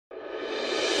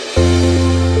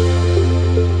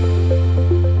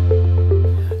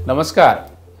Namaskar.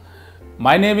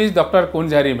 My name is Dr.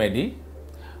 Kunjahari Medhi.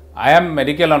 I am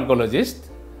medical oncologist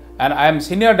and I am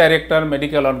Senior Director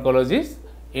Medical Oncologist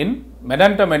in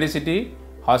Medanta Medicity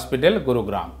Hospital,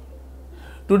 Gurugram.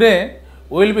 Today,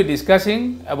 we will be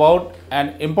discussing about an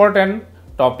important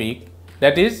topic,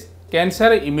 that is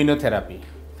cancer immunotherapy.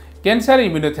 Cancer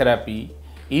immunotherapy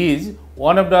is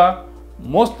one of the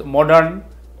most modern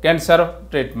cancer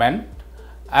treatment,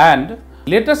 and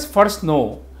let us first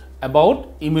know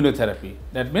about immunotherapy.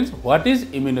 That means, what is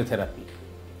immunotherapy?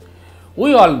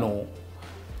 We all know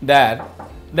that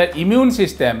the immune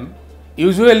system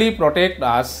usually protects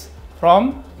us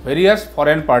from various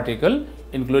foreign particles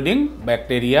including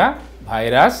bacteria,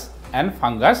 virus and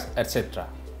fungus, etc.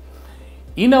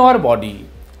 In our body,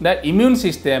 the immune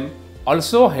system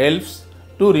also helps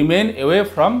to remain away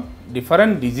from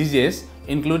different diseases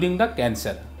including the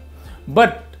cancer.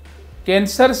 But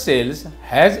cancer cells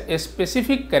has a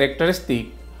specific characteristic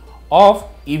of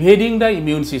evading the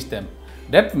immune system.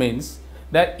 That means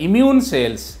the immune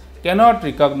cells cannot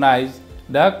recognize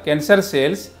the cancer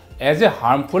cells as a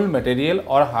harmful material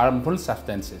or harmful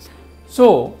substances.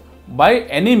 So, by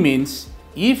any means,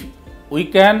 if we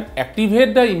can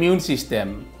activate the immune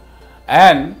system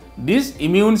and these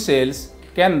immune cells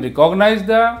can recognize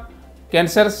the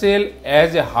cancer cell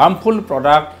as a harmful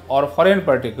product or foreign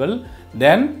particle,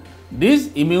 then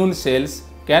these immune cells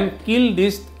can kill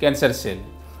this cancer cell,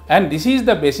 and this is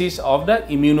the basis of the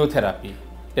immunotherapy,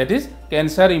 that is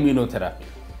cancer immunotherapy.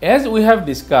 As we have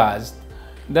discussed,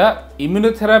 the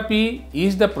immunotherapy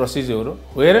is the procedure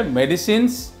where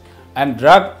medicines and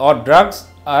drugs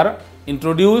are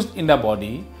introduced in the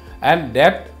body and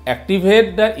that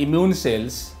activate the immune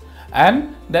cells,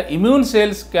 and the immune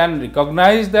cells can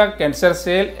recognize the cancer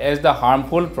cell as the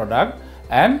harmful product,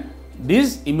 and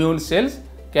these immune cells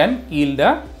can kill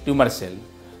the tumor cell.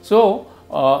 So,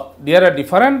 there are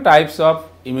different types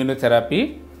of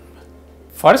immunotherapy.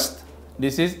 First,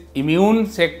 this is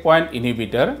immune checkpoint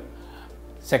inhibitor.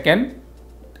 Second,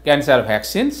 cancer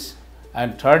vaccines.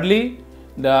 And thirdly,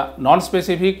 the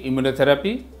non-specific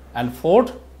immunotherapy. And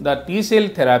fourth, the T-cell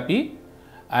therapy.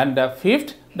 And the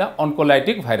fifth, the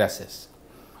oncolytic viruses.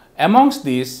 Amongst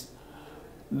these,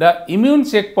 the immune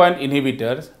checkpoint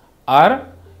inhibitors are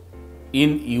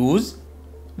in use.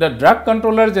 The Drug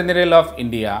Controller General of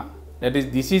India, that is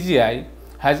DCGI,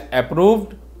 has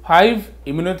approved 5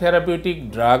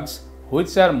 immunotherapeutic drugs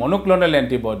which are monoclonal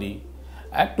antibody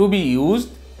to be used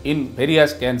in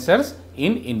various cancers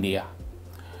in India.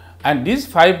 And these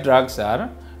 5 drugs are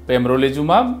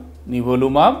pembrolizumab,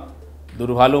 nivolumab,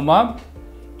 durvalumab,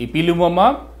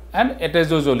 ipilimumab and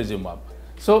atezolizumab.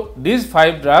 So, these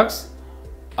 5 drugs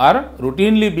are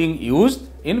routinely being used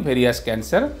in various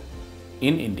cancer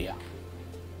in India.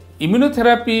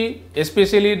 Immunotherapy,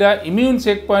 especially the immune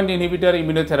checkpoint inhibitor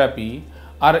immunotherapy,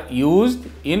 are used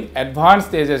in advanced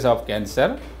stages of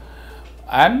cancer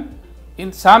and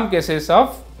in some cases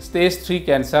of stage 3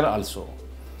 cancer also.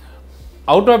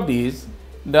 Out of these,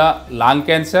 the lung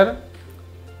cancer,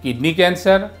 kidney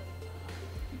cancer,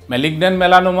 malignant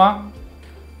melanoma,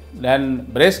 then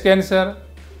breast cancer,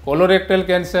 colorectal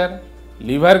cancer,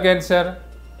 liver cancer,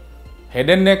 head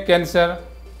and neck cancer,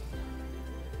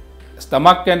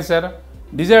 stomach cancer,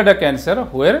 these are the cancer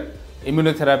where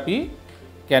immunotherapy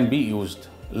can be used.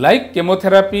 Like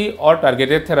chemotherapy or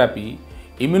targeted therapy,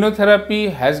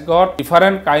 immunotherapy has got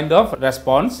different kind of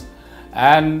response,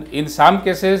 and in some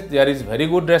cases there is very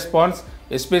good response,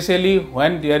 especially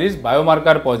when there is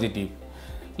biomarker positive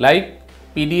like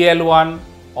PD-L1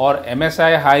 or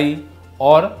MSI high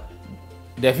or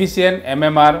deficient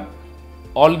MMR.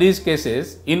 All these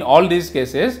cases, in all these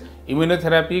cases,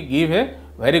 immunotherapy give a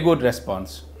very good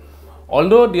response.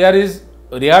 Although there is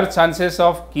rare chances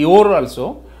of cure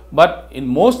also, but in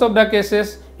most of the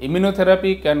cases,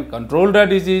 immunotherapy can control the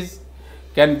disease,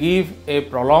 can give a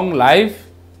prolonged life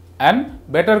and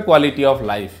better quality of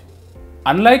life.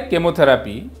 Unlike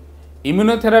chemotherapy,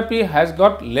 immunotherapy has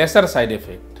got lesser side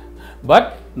effect,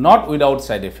 but not without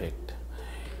side effect.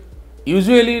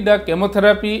 Usually, the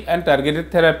chemotherapy and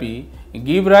targeted therapy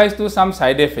give rise to some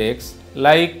side effects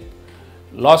like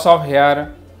loss of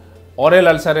hair, oral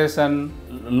ulceration,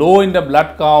 low in the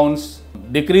blood counts,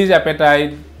 decreased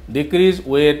appetite, decreased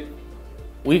weight,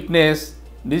 weakness.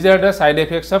 These are the side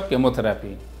effects of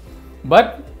chemotherapy.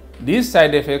 But these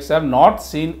side effects are not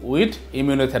seen with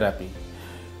immunotherapy.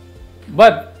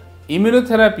 But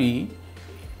immunotherapy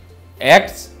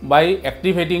acts by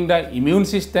activating the immune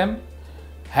system.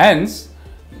 Hence,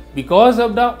 because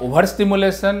of the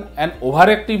overstimulation and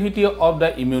overactivity of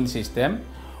the immune system,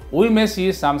 we may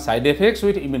see some side effects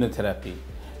with immunotherapy,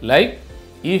 like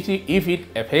if it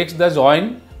affects the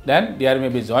joint, then there may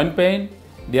be joint pain,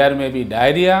 there may be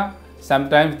diarrhea,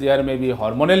 sometimes there may be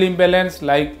hormonal imbalance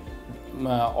like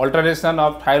alteration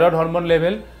of thyroid hormone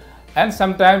level, and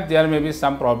sometimes there may be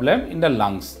some problem in the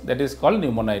lungs, that is called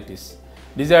pneumonitis.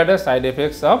 These are the side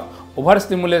effects of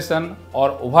overstimulation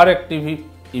or overactive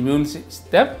immune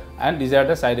system, and these are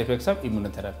the side effects of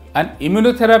immunotherapy. And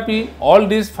immunotherapy, all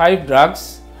these 5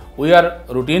 drugs we are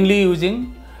routinely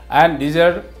using, and these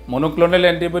are monoclonal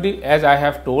antibody as I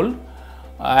have told,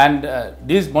 and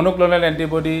these monoclonal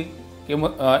antibody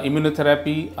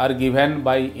immunotherapy are given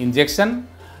by injection,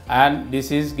 and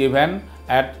this is given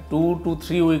at 2 to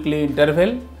 3 weekly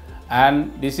interval,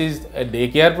 and this is a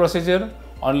daycare procedure.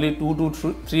 Only 2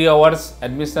 to 3 hours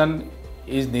admission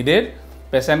is needed.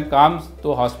 Patient comes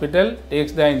to hospital,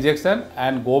 takes the injection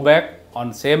and go back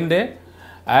on same day,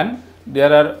 and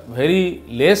there are very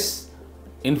less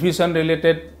infusion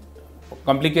related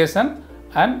complication,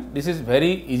 and this is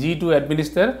very easy to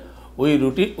administer. We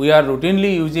are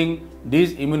routinely using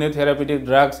these immunotherapeutic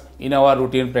drugs in our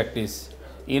routine practice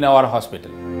in our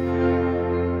hospital.